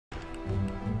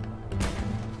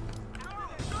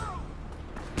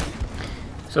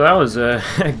So that was a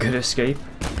good escape.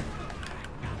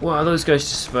 Wow, those guys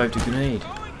just survived a grenade.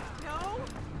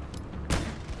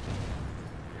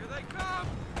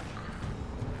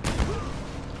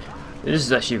 This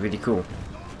is actually really cool.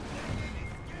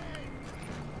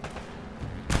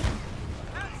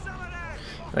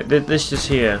 Like this just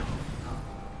here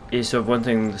is sort of one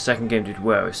thing the second game did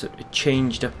well. Is that it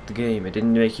changed up the game. It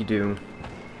didn't make you do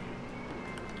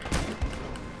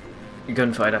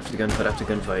gunfight after gunfight after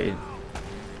gunfight.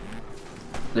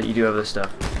 That you do other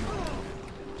stuff.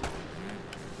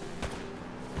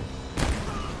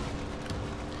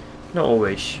 Not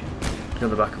always on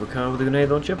the back of a car with a grenade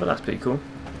launcher, but that's pretty cool.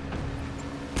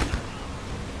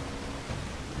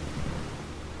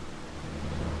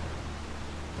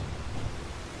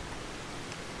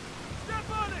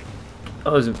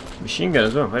 Oh, there's a machine gun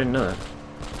as well. I didn't know that.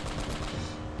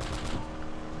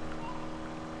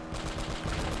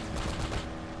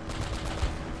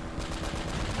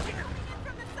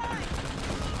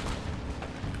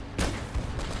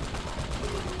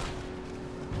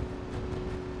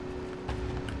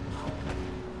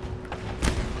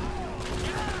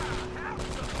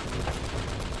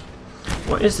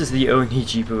 Why is this the only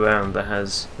Jeep around that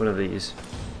has one of these?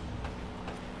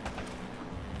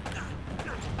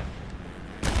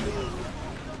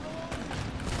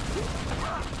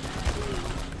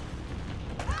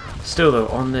 Still though,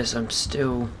 on this I'm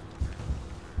still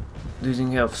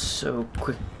losing health so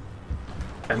quick.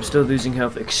 I'm still losing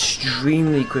health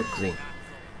extremely quickly.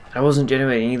 I wasn't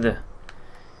generating either.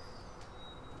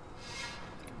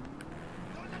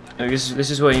 I guess this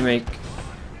is why you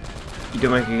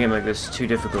don't make a game like this too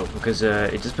difficult, because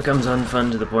it just becomes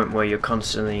unfun to the point where you're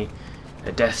constantly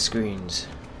at death screens.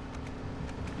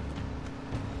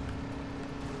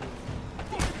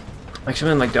 Like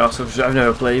something like Dark Souls, which I've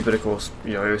never played, but of course,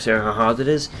 you know, I was saying how hard it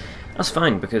is. That's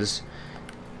fine, because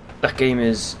that game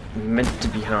is meant to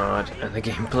be hard, and the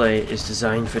gameplay is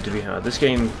designed for it to be hard. This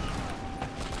game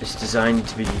is designed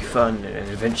to be fun and an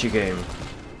adventure game,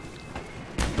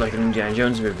 like an Indiana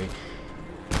Jones movie.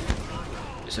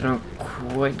 So I don't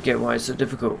quite get why it's so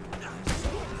difficult.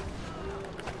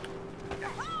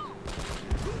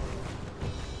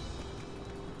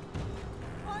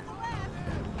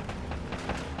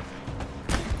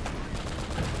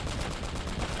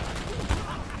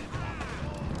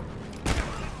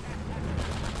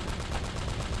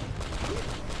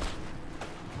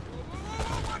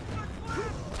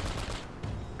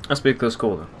 That's a big close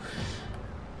call though.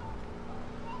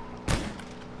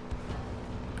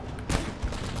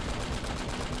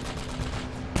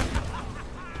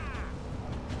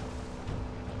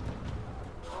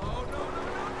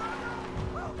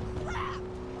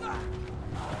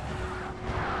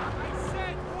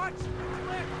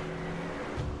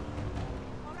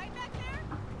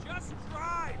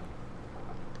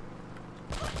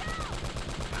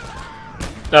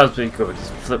 That was pretty cool, it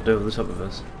just flipped over the top of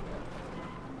us.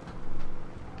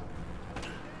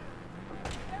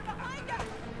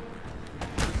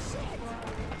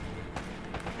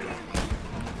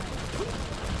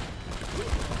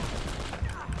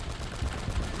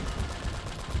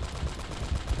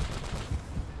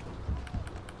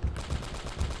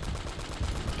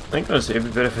 I think honestly it'd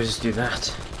be better if I just do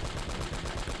that.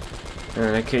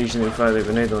 And occasionally fire the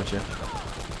grenade launcher.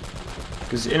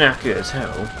 Because it's inaccurate as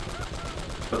hell.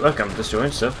 But look, I'm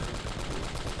destroying stuff.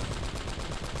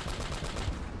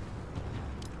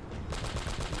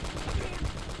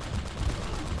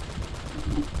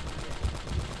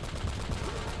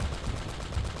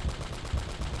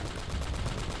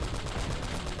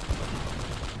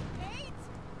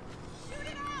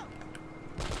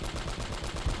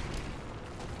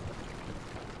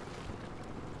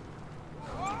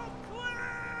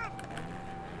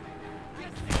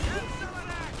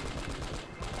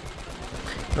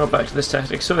 Oh, back to this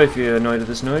tactic. Sorry if you're annoyed at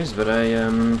this noise, but I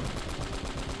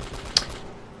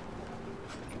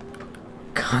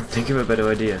can't think of a better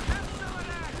idea.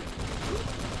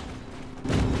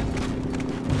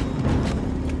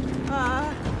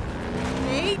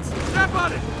 Nate? Step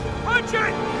on it! Punch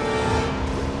it!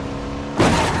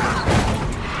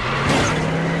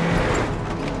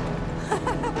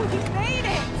 We made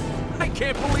it! I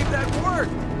can't believe that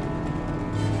worked!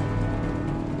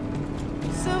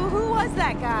 So who was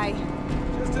that guy?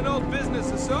 Just an old business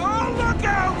associate. Oh, look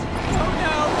out! Oh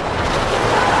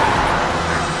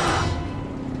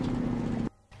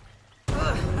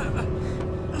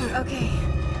no! Okay,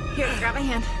 here, grab my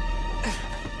hand.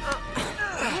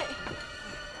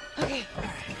 Okay.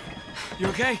 You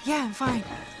okay? Yeah, I'm fine.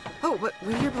 Oh, but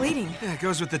you're bleeding. Yeah, it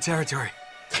goes with the territory.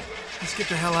 Let's get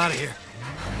the hell out of here.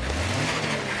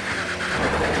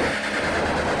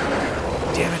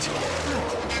 damn it.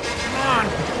 Come on.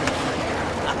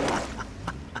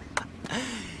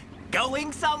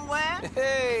 Going somewhere?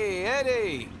 Hey,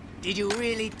 Eddie. Did you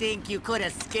really think you could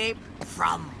escape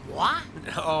from what?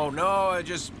 Oh, no,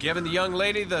 just giving the young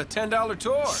lady the $10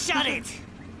 tour. Shut it!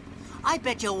 I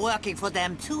bet you're working for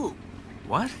them too.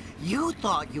 What? You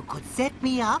thought you could set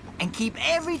me up and keep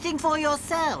everything for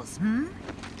yourselves, hmm?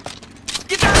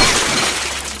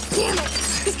 Damn it!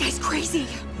 This guy's crazy.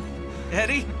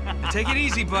 Eddie, take it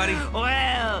easy, buddy.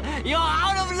 Well, you're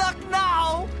out of luck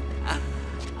now!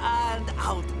 And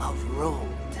out of road.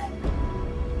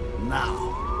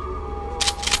 Now,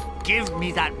 give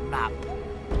me that map.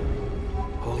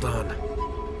 Hold on.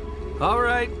 All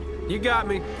right, you got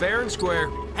me, fair and square.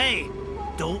 Hey,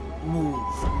 don't move.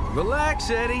 Relax,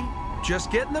 Eddie.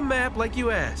 Just getting the map like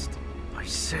you asked. I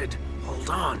said, hold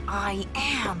on. I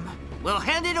am. Well,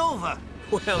 hand it over.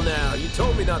 Well, now, you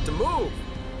told me not to move.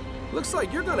 Looks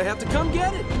like you're gonna have to come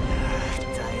get it.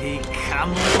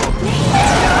 Come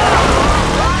on.